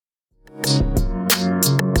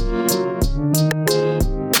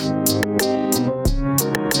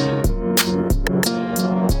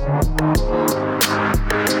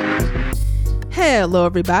Hello,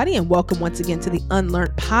 everybody, and welcome once again to the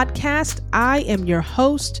Unlearned Podcast. I am your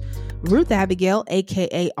host, Ruth Abigail,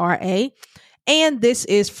 aka RA, and this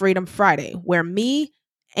is Freedom Friday, where me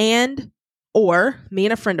and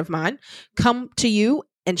a friend of mine come to you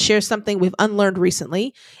and share something we've unlearned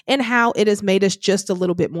recently and how it has made us just a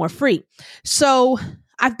little bit more free. So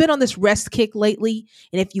I've been on this rest kick lately,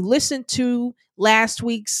 and if you listen to last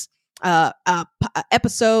week's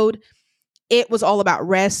episode, it was all about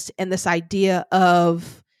rest and this idea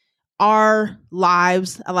of our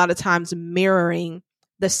lives a lot of times mirroring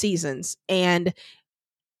the seasons and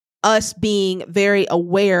us being very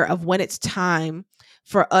aware of when it's time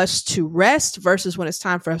for us to rest versus when it's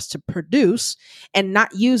time for us to produce, and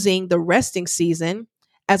not using the resting season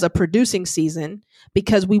as a producing season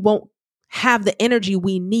because we won't have the energy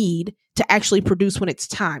we need to actually produce when it's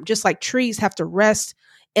time. Just like trees have to rest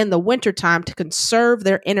in the wintertime to conserve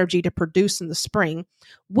their energy to produce in the spring,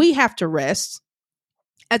 we have to rest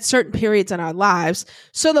at certain periods in our lives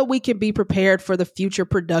so that we can be prepared for the future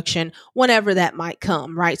production whenever that might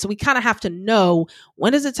come, right? So we kind of have to know,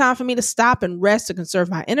 when is it time for me to stop and rest to conserve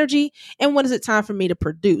my energy, and when is it time for me to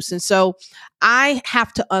produce? And so I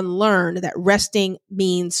have to unlearn that resting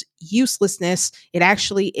means uselessness. It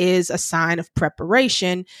actually is a sign of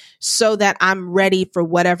preparation so that I'm ready for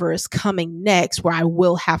whatever is coming next, where I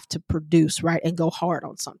will have to produce, right, and go hard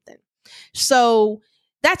on something. So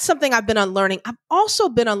that's something I've been unlearning. I've also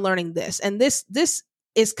been unlearning this, and this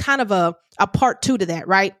is kind of a part two to that,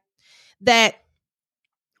 right? That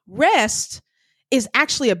rest is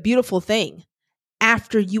actually a beautiful thing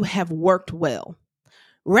after you have worked well.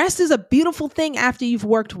 Rest is a beautiful thing after you've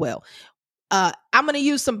worked well. I'm going to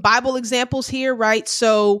use some Bible examples here, right?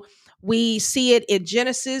 So we see it in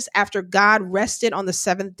Genesis. After God rested on the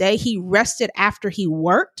seventh day, he rested after he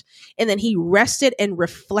worked, and then he rested and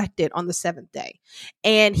reflected on the seventh day.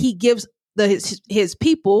 And he gives his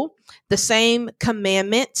people the same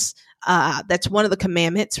commandments. That's one of the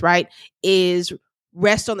commandments, right? Is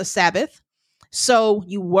rest on the Sabbath. So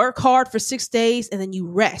you work hard for 6 days and then you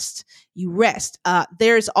rest.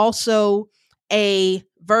 There's also a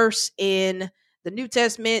verse in the New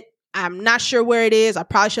Testament. I'm not sure where it is. I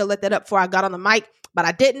probably should have let that up before I got on the mic, but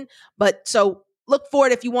I didn't. But so look for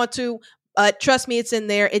it if you want to. Trust me, it's in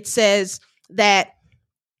there. It says that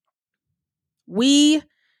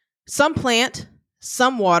some plant,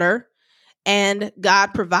 some water, and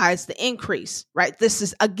God provides the increase, right? This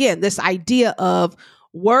is, again, this idea of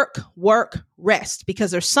work, rest,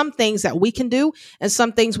 because there's some things that we can do and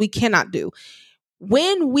some things we cannot do.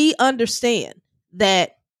 When we understand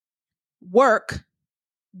that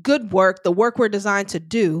good work, the work we're designed to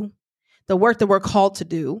do, the work that we're called to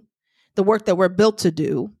do, the work that we're built to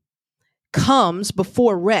do, comes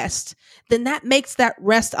before rest, then that makes that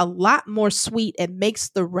rest a lot more sweet. It makes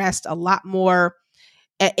the rest a lot more,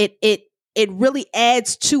 it really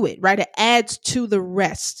adds to it, right? It adds to the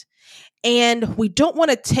rest. And we don't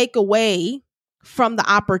want to take away from the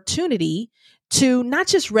opportunity to not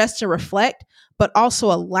just rest and reflect, but also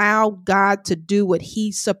allow God to do what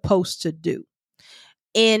he's supposed to do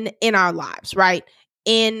in our lives, right?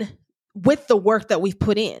 With the work that we've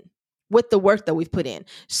put in.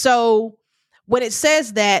 So when it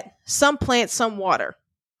says that some plant, some water,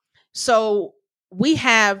 so we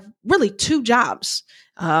have really two jobs.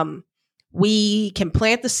 We can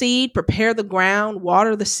plant the seed, prepare the ground,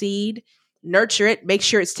 water the seed, nurture it, make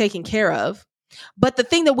sure it's taken care of. But the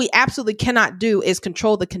thing that we absolutely cannot do is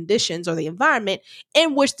control the conditions or the environment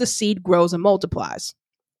in which the seed grows and multiplies.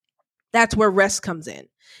 That's where rest comes in.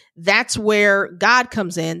 That's where God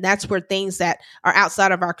comes in. That's where things that are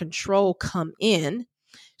outside of our control come in,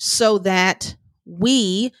 so that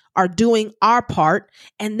we are doing our part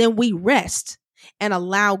and then we rest and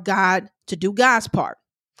allow God to do God's part.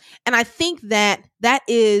 And I think that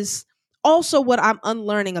is also what I'm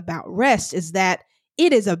unlearning about rest, is that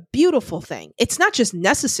it is a beautiful thing. It's not just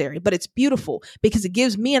necessary, but it's beautiful because it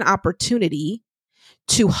gives me an opportunity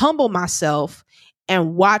to humble myself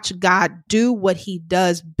and watch God do what he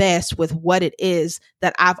does best with what it is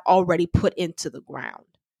that I've already put into the ground.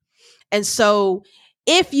 And so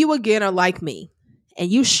if you again are like me and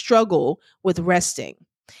you struggle with resting,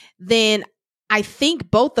 then I think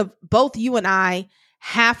both you and I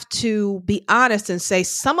have to be honest and say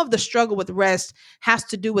some of the struggle with rest has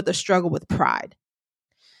to do with the struggle with pride,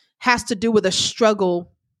 has to do with a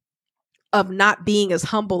struggle of not being as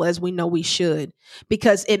humble as we know we should,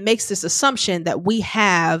 because it makes this assumption that we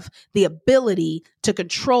have the ability to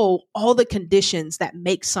control all the conditions that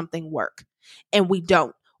make something work. And we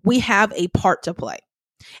don't. We have a part to play.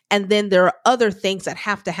 And then there are other things that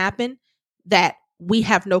have to happen that we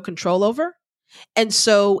have no control over. And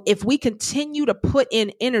so if we continue to put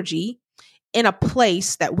in energy in a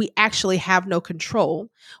place that we actually have no control,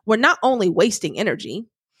 we're not only wasting energy,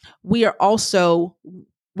 we're also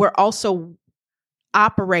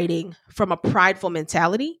operating from a prideful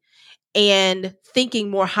mentality and thinking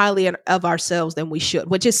more highly of ourselves than we should,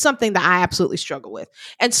 which is something that I absolutely struggle with.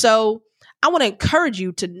 And so I want to encourage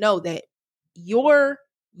you to know that your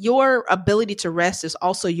ability to rest is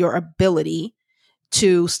also your ability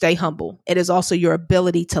to stay humble. It is also your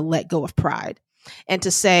ability to let go of pride and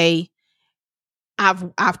to say,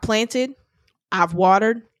 I've planted, I've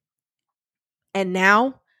watered, and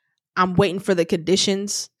now I'm waiting for the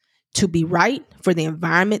conditions to be right, for the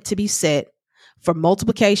environment to be set for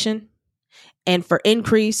multiplication and for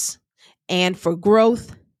increase and for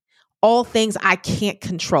growth, all things I can't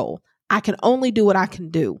control. I can only do what I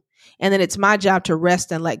can do. And then it's my job to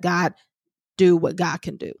rest and let God do what God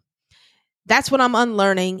can do. That's what I'm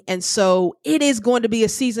unlearning. And so it is going to be a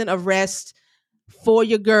season of rest for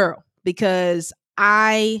your girl, because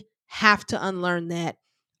I have to unlearn that.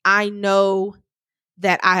 I know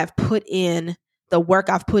that I have put in the work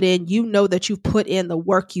I've put in. You know that you've put in the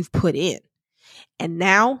work you've put in. And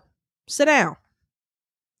now sit down,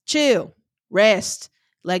 chill, rest,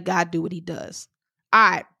 let God do what he does.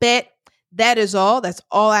 All right, bet that is all. That's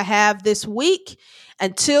all I have this week.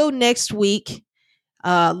 Until next week,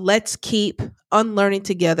 let's keep unlearning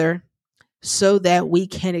together so that we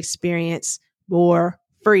can experience more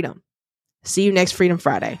freedom. See you next Freedom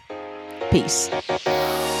Friday. Peace.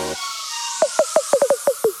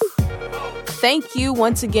 Thank you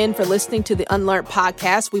once again for listening to the Unlearned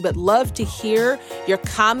Podcast. We would love to hear your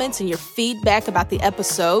comments and your feedback about the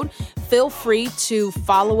episode. Feel free to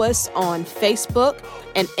follow us on Facebook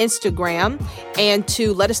and Instagram and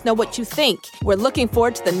to let us know what you think. We're looking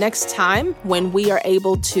forward to the next time when we are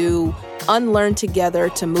able to unlearn together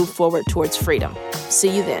to move forward towards freedom.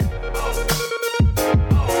 See you then.